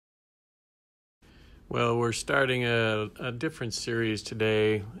Well, we're starting a different series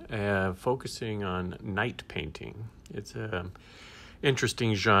today, focusing on night painting. It's an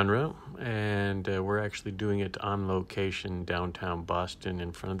interesting genre, and we're actually doing it on location downtown Boston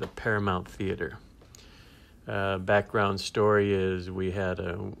in front of the Paramount Theater. Background story is we had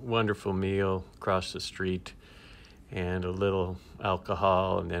a wonderful meal across the street and a little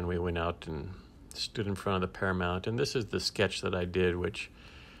alcohol, and then we went out and stood in front of the Paramount. And this is the sketch that I did, which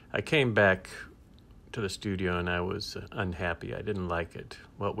I came back to the studio and I was unhappy. I didn't like it.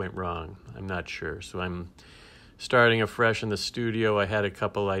 What went wrong? I'm not sure. So I'm starting afresh in the studio. I had a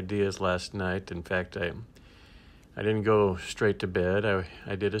couple ideas last night. In fact, I didn't go straight to bed.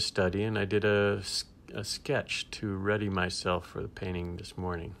 I did a study and I did a sketch to ready myself for the painting this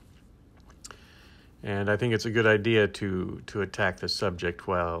morning. And I think it's a good idea to attack the subject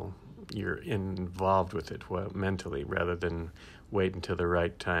while you're involved with it mentally, rather than wait until the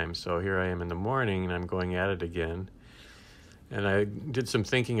right time. So here I am in the morning and I'm going at it again. And I did some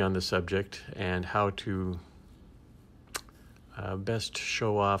thinking on the subject and how to best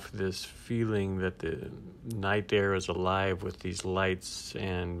show off this feeling that the night air is alive with these lights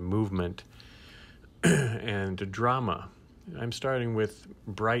and movement and drama. I'm starting with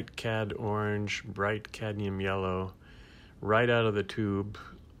bright cad orange, bright cadmium yellow, right out of the tube,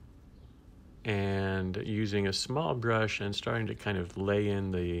 and using a small brush and starting to kind of lay in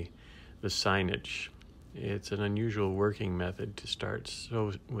the signage. It's an unusual working method to start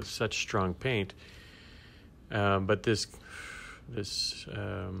with such strong paint, but this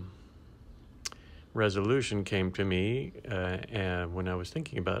resolution came to me when I was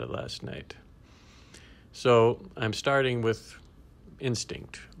thinking about it last night. So I'm starting with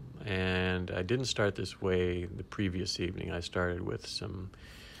instinct, and I didn't start this way the previous evening. I started with some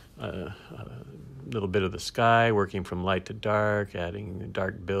a little bit of the sky, working from light to dark, adding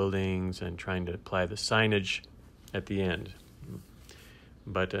dark buildings, and trying to apply the signage at the end.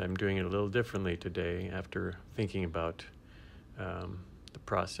 But I'm doing it a little differently today after thinking about the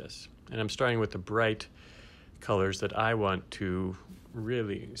process. And I'm starting with the bright colors that I want to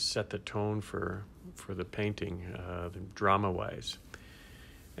really set the tone for the painting, drama-wise.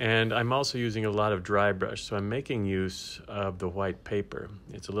 And I'm also using a lot of dry brush, so I'm making use of the white paper.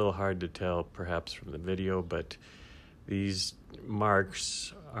 It's a little hard to tell perhaps from the video, but these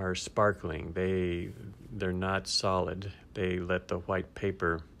marks are sparkling. They're not solid. They let the white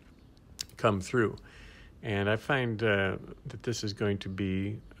paper come through. And I find that this is going to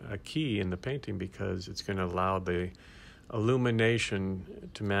be a key in the painting because it's going to allow the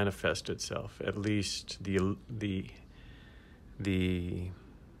illumination to manifest itself, at least the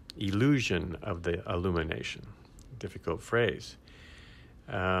illusion of the illumination. Difficult phrase.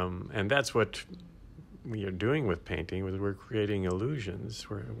 And that's what we are doing with painting. We're creating illusions.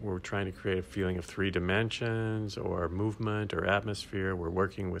 We're trying to create a feeling of 3 dimensions or movement or atmosphere. We're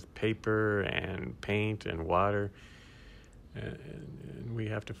working with paper and paint and water. And we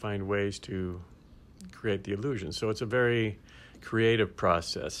have to find ways to create the illusion. So it's a very creative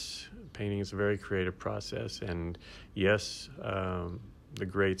process. Painting is a very creative process. And yes, the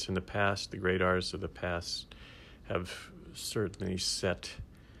greats in the past, the great artists of the past, have certainly set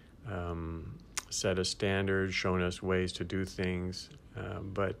a standard, shown us ways to do things.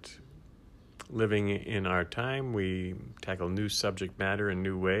 But living in our time, we tackle new subject matter in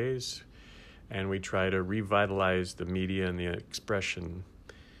new ways, and we try to revitalize the media and the expression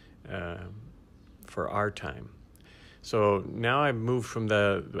for our time. So now I've moved from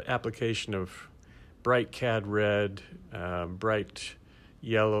the application of bright cad red, bright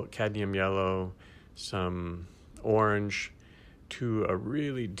yellow, cadmium yellow, some orange, to a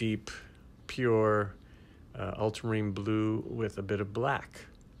really deep, pure ultramarine blue with a bit of black.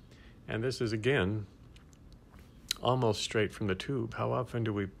 And this is, again, almost straight from the tube. How often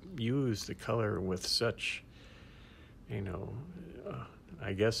do we use the color with such,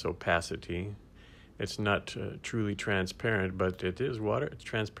 I guess, opacity? It's not truly transparent, but it is it's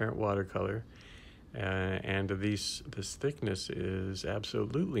transparent watercolor. And this thickness is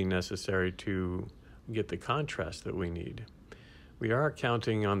absolutely necessary to get the contrast that we need. We are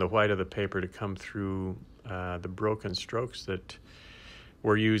counting on the white of the paper to come through the broken strokes that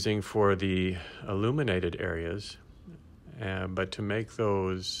we're using for the illuminated areas. But to make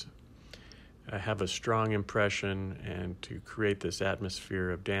those have a strong impression and to create this atmosphere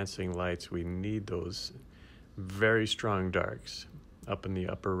of dancing lights, we need those very strong darks. Up in the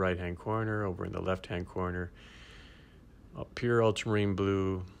upper right-hand corner, over in the left-hand corner, a pure ultramarine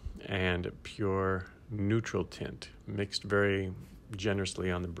blue and a pure neutral tint, mixed very generously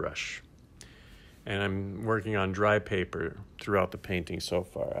on the brush. And I'm working on dry paper throughout the painting so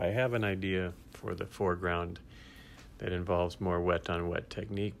far. I have an idea for the foreground that involves more wet on wet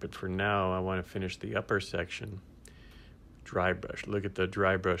technique. But for now, I want to finish the upper section. Dry brush. Look at the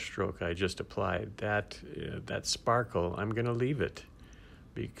dry brush stroke I just applied. That sparkle, I'm going to leave it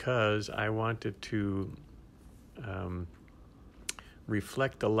because I want it to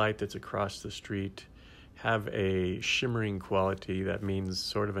reflect the light that's across the street, have a shimmering quality, that means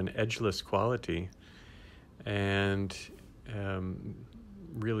sort of an edgeless quality, and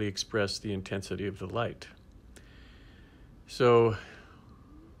really express the intensity of the light. So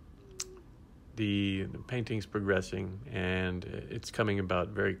the painting's progressing, and it's coming about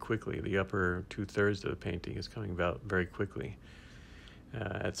very quickly. The upper 2/3 of the painting is coming about very quickly.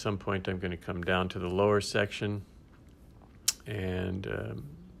 At some point, I'm going to come down to the lower section and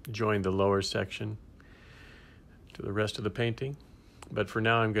join the lower section to the rest of the painting. But for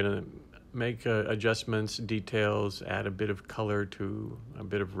now, I'm going to make adjustments, details, add a bit of color to a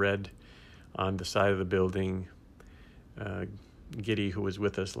bit of red on the side of the building. Giddy, who was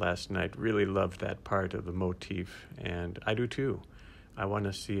with us last night, really loved that part of the motif, and I do too. I want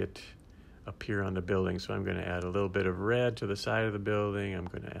to see it appear on the building, so I'm going to add a little bit of red to the side of the building. I'm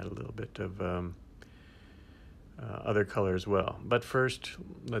going to add a little bit of other color as well. But first,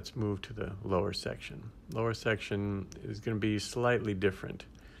 let's move to the lower section. Lower section is going to be slightly different.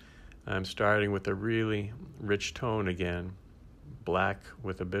 I'm starting with a really rich tone again, black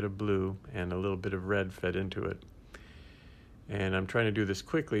with a bit of blue and a little bit of red fed into it. And I'm trying to do this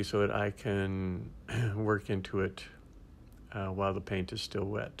quickly so that I can work into it while the paint is still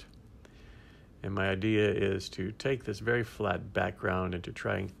wet. And my idea is to take this very flat background and to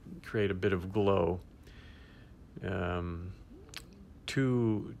try and create a bit of glow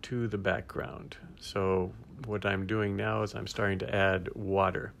to the background. So what I'm doing now is I'm starting to add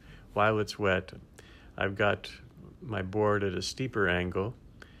water. While it's wet, I've got my board at a steeper angle,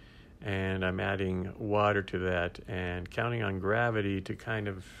 and I'm adding water to that and counting on gravity to kind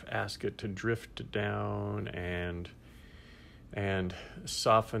of ask it to drift down and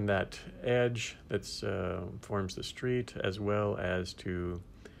soften that edge that forms the street, as well as to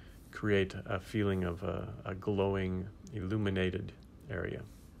create a feeling of a glowing, illuminated area.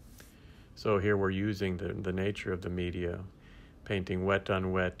 So here we're using the nature of the media, painting wet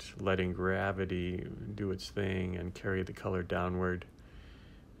on wet, letting gravity do its thing and carry the color downward.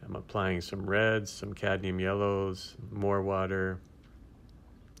 I'm applying some reds, some cadmium yellows, more water.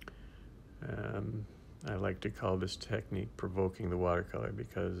 I like to call this technique provoking the watercolor,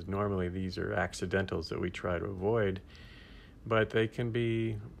 because normally these are accidentals that we try to avoid, but they can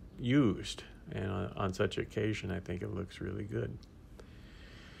be used, and on such occasion I think it looks really good.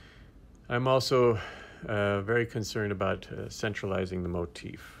 I'm also very concerned about centralizing the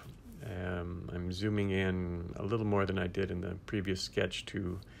motif. I'm zooming in a little more than I did in the previous sketch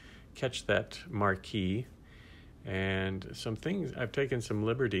to catch that marquee, and some things, I've taken some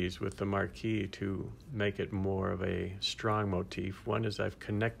liberties with the marquee to make it more of a strong motif. One is I've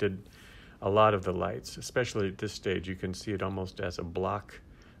connected a lot of the lights, especially at this stage. You can see it almost as a block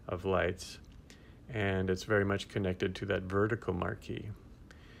of lights, and it's very much connected to that vertical marquee.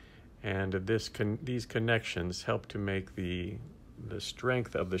 And these connections help to make the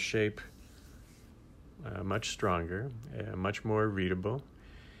strength of the shape much stronger, much more readable,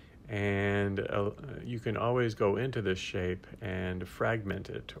 and you can always go into this shape and fragment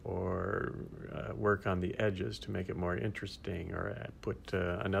it or work on the edges to make it more interesting, or put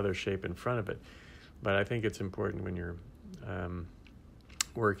another shape in front of it. But I think it's important when you're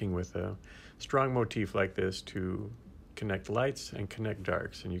working with a strong motif like this to connect lights and connect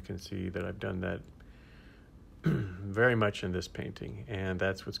darks, and you can see that I've done that very much in this painting, and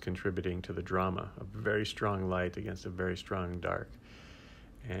that's what's contributing to the drama, a very strong light against a very strong dark.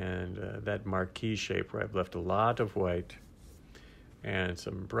 And that marquee shape where I've left a lot of white and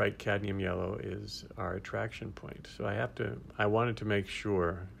some bright cadmium yellow is our attraction point. So I wanted to make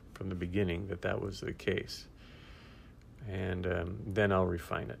sure from the beginning that that was the case, and then I'll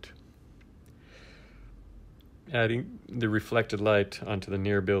refine it. Adding the reflected light onto the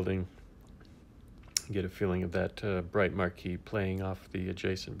near building, get a feeling of that bright marquee playing off the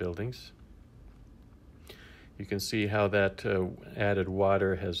adjacent buildings. You can see how that added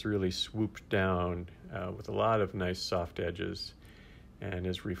water has really swooped down with a lot of nice soft edges and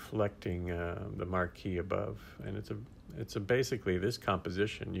is reflecting the marquee above. And it's basically this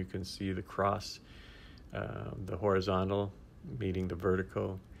composition. You can see the cross, the horizontal meeting the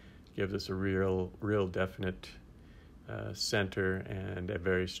vertical, gives us a real definite center and a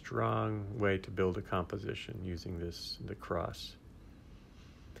very strong way to build a composition using the cross.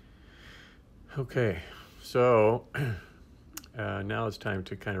 Okay, so Now it's time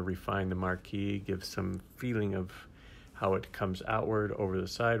to kind of refine the marquee, give some feeling of how it comes outward over the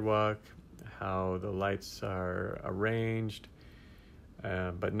sidewalk, how the lights are arranged,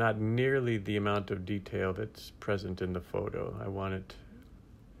 but not nearly the amount of detail that's present in the photo.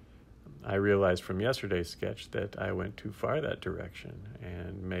 I realized from yesterday's sketch that I went too far that direction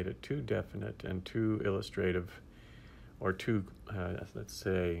and made it too definite and too illustrative, or too, let's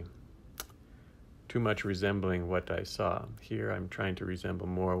say, too much resembling what I saw. Here I'm trying to resemble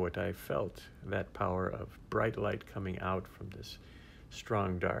more what I felt, that power of bright light coming out from this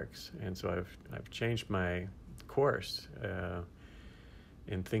strong darks. And so I've changed my course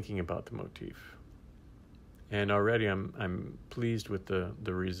in thinking about the motif. And already I'm pleased with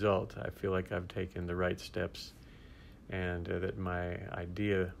the result. I feel like I've taken the right steps, and that my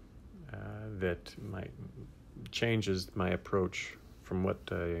idea that changes my approach from what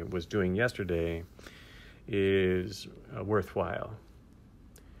I was doing yesterday is worthwhile.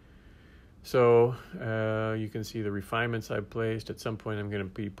 So you can see the refinements I've placed. At some point I'm going to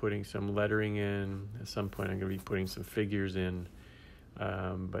be putting some lettering in. At some point I'm going to be putting some figures in.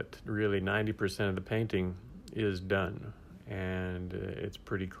 But really 90% of the painting is done, and it's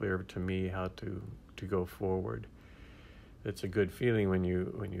pretty clear to me how to go forward. It's a good feeling when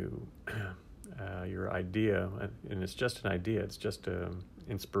you your idea, and it's just an idea, it's just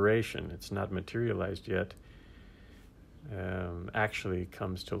inspiration, it's not materialized yet, actually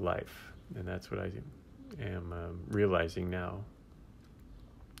comes to life. And that's what I am realizing now.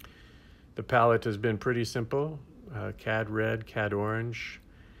 The palette has been pretty simple. Cad red, cad orange,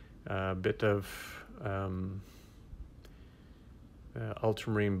 a bit of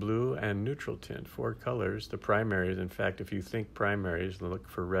ultramarine blue, and neutral tint. 4 colors. The primaries, in fact, if you think primaries, look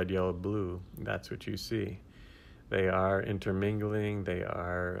for red, yellow, blue. That's what you see. They are intermingling. They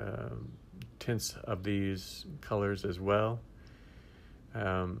are tints of these colors as well.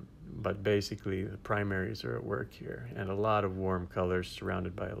 But basically, the primaries are at work here, and a lot of warm colors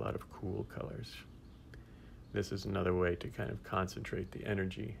surrounded by a lot of cool colors. This is another way to kind of concentrate the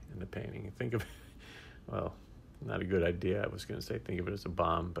energy in the painting. Think of, well, not a good idea. I was going to say think of it as a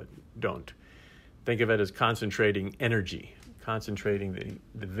bomb, but don't. Think of it as concentrating energy, concentrating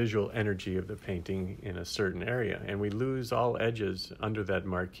the visual energy of the painting in a certain area. And we lose all edges under that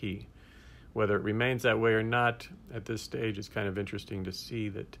marquee. Whether it remains that way or not at this stage, it's kind of interesting to see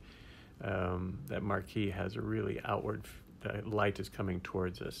that that marquee has a really outward, the light is coming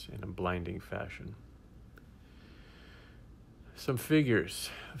towards us in a blinding fashion. Some figures.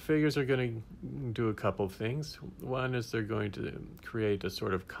 Figures are going to do a couple of things. One is they're going to create a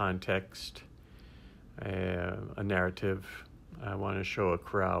sort of context, a narrative. I want to show a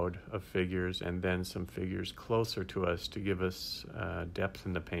crowd of figures and then some figures closer to us to give us depth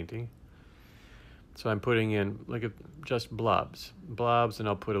in the painting. So I'm putting in, look at just blobs, and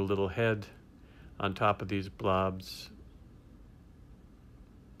I'll put a little head on top of these blobs.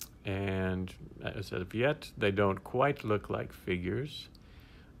 And as of yet, they don't quite look like figures,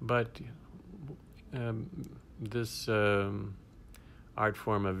 but this art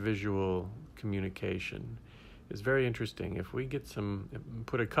form of visual communication is very interesting. If we get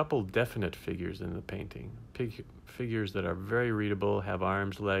put a couple definite figures in the painting, figures that are very readable, have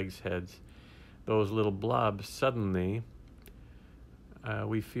arms, legs, heads, those little blobs, suddenly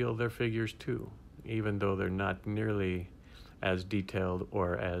we feel they're figures too, even though they're not nearly as detailed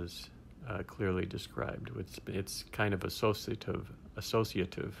or as clearly described. It's kind of associative,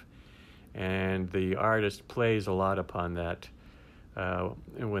 and the artist plays a lot upon that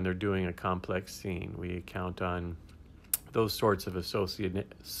when they're doing a complex scene. We count on those sorts of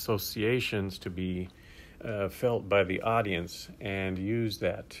associations to be felt by the audience, and use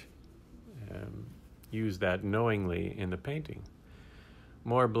that knowingly in the painting.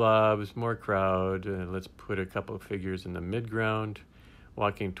 More blobs, more crowd. Let's put a couple of figures in the midground,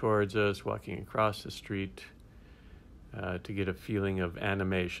 walking towards us, walking across the street, to get a feeling of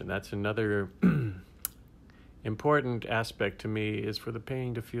animation. That's another important aspect to me, is for the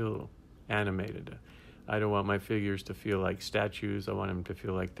painting to feel animated. I don't want my figures to feel like statues. I want them to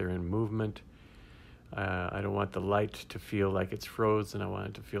feel like they're in movement. I don't want the light to feel like it's frozen. I want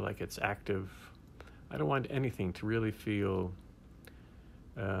it to feel like it's active. I don't want anything to really feel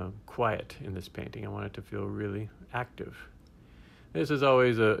quiet in this painting. I want it to feel really active. This is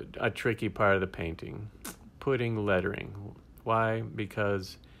always a tricky part of the painting, putting lettering. Why?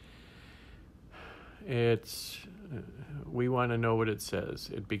 Because we want to know what it says.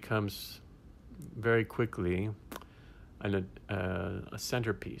 It becomes very quickly a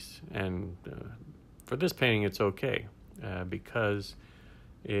centerpiece. And for this painting, it's okay because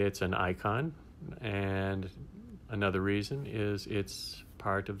it's an icon, and Another reason is it's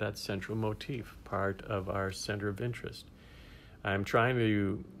part of that central motif, part of our center of interest. I'm trying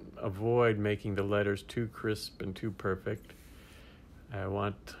to avoid making the letters too crisp and too perfect. I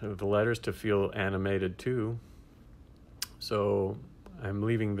want the letters to feel animated too, so I'm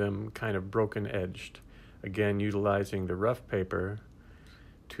leaving them kind of broken edged. Again, utilizing the rough paper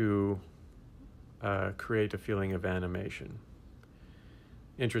to create a feeling of animation.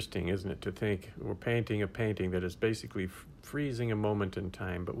 Interesting, isn't it, to think we're painting a painting that is basically freezing a moment in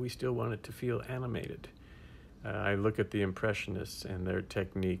time, but we still want it to feel animated. I look at the Impressionists and their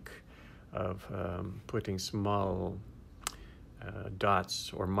technique of putting small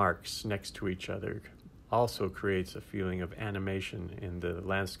dots or marks next to each other also creates a feeling of animation in the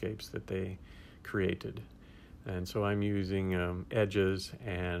landscapes that they created. And so I'm using edges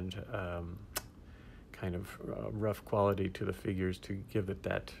and kind of rough quality to the figures to give it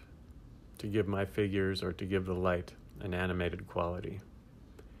that, to give my figures or to give the light an animated quality.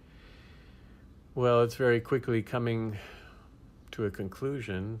 Well, it's very quickly coming to a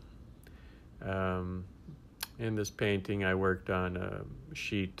conclusion. In this painting, I worked on a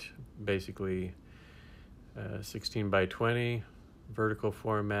sheet, basically 16 by 20, vertical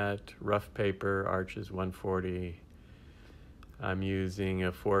format, rough paper, arches 140. I'm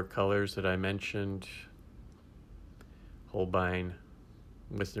using 4 colors that I mentioned, Holbein,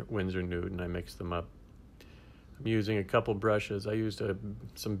 Winsor Newton. I mixed them up. I'm using a couple brushes. I used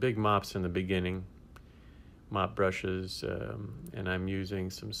some big mops in the beginning, mop brushes, and I'm using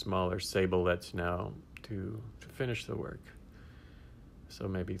some smaller sablettes now to finish the work. So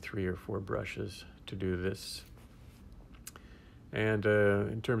maybe 3 or 4 brushes to do this. And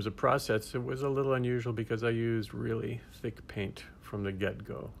in terms of process, it was a little unusual because I used really thick paint from the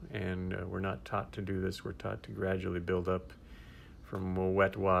get-go. And we're not taught to do this. We're taught to gradually build up from a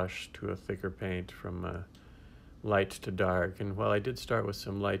wet wash to a thicker paint, from light to dark. And while I did start with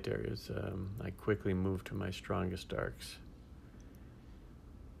some light areas, I quickly moved to my strongest darks.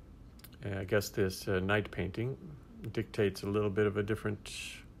 And I guess this night painting dictates a little bit of a different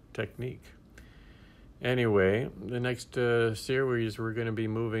technique. Anyway, the next series, we're going to be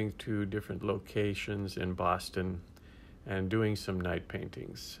moving to different locations in Boston and doing some night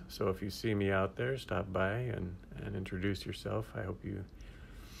paintings. So if you see me out there, stop by and introduce yourself. I hope you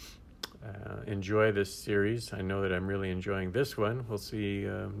enjoy this series. I know that I'm really enjoying this one. We'll see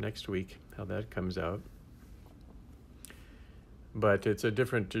next week how that comes out. But it's a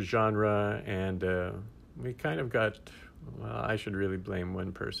different genre, and we kind of got... Well, I should really blame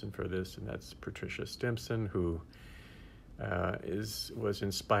one person for this, and that's Patricia Stimpson, who was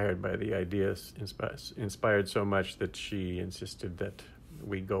inspired by the ideas, inspired so much that she insisted that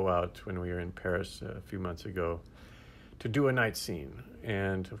we go out when we were in Paris a few months ago to do a night scene.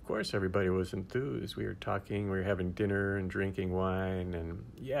 And of course, everybody was enthused. We were talking, we were having dinner and drinking wine, and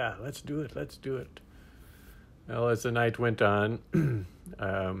yeah, let's do it. Well, as the night went on,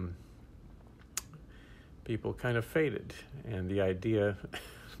 people kind of faded, and the idea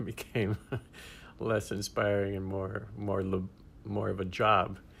became less inspiring and more of a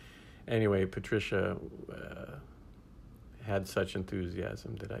job. Anyway, Patricia had such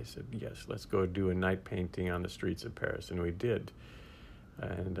enthusiasm that I said, yes, let's go do a night painting on the streets of Paris, and we did.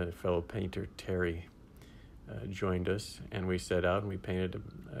 And a fellow painter, Terry, joined us, and we set out and we painted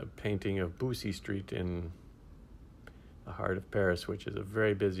a painting of Bussy Street in the heart of Paris, which is a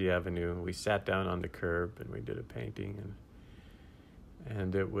very busy avenue. We sat down on the curb and we did a painting,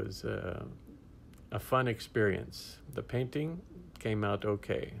 and it was a fun experience. The painting came out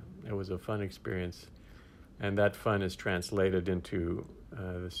okay. It was a fun experience, and that fun is translated into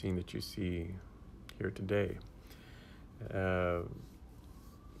the scene that you see here today.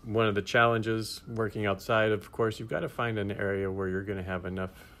 One of the challenges working outside, of course, you've got to find an area where you're going to have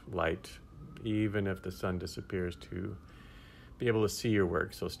enough light, even if the sun disappears, to be able to see your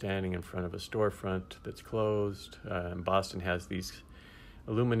work. So standing in front of a storefront that's closed. Boston has these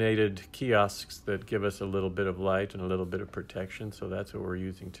illuminated kiosks that give us a little bit of light and a little bit of protection, so that's what we're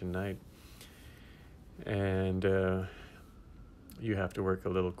using tonight. And you have to work a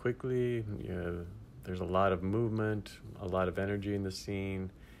little quickly. There's a lot of movement, a lot of energy in the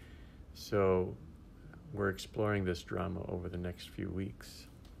scene. So we're exploring this drama over the next few weeks.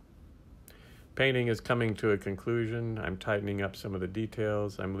 Painting is coming to a conclusion. I'm tightening up some of the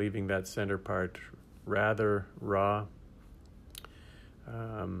details. I'm leaving that center part rather raw.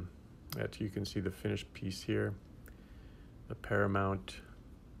 That you can see the finished piece here. The Paramount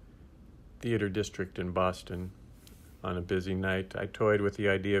Theater District in Boston on a busy night. I toyed with the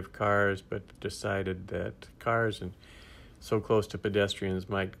idea of cars, but decided that cars and so close to pedestrians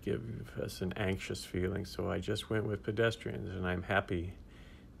might give us an anxious feeling, so I just went with pedestrians, and I'm happy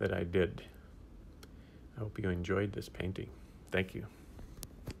that I did. I hope you enjoyed this painting. Thank you.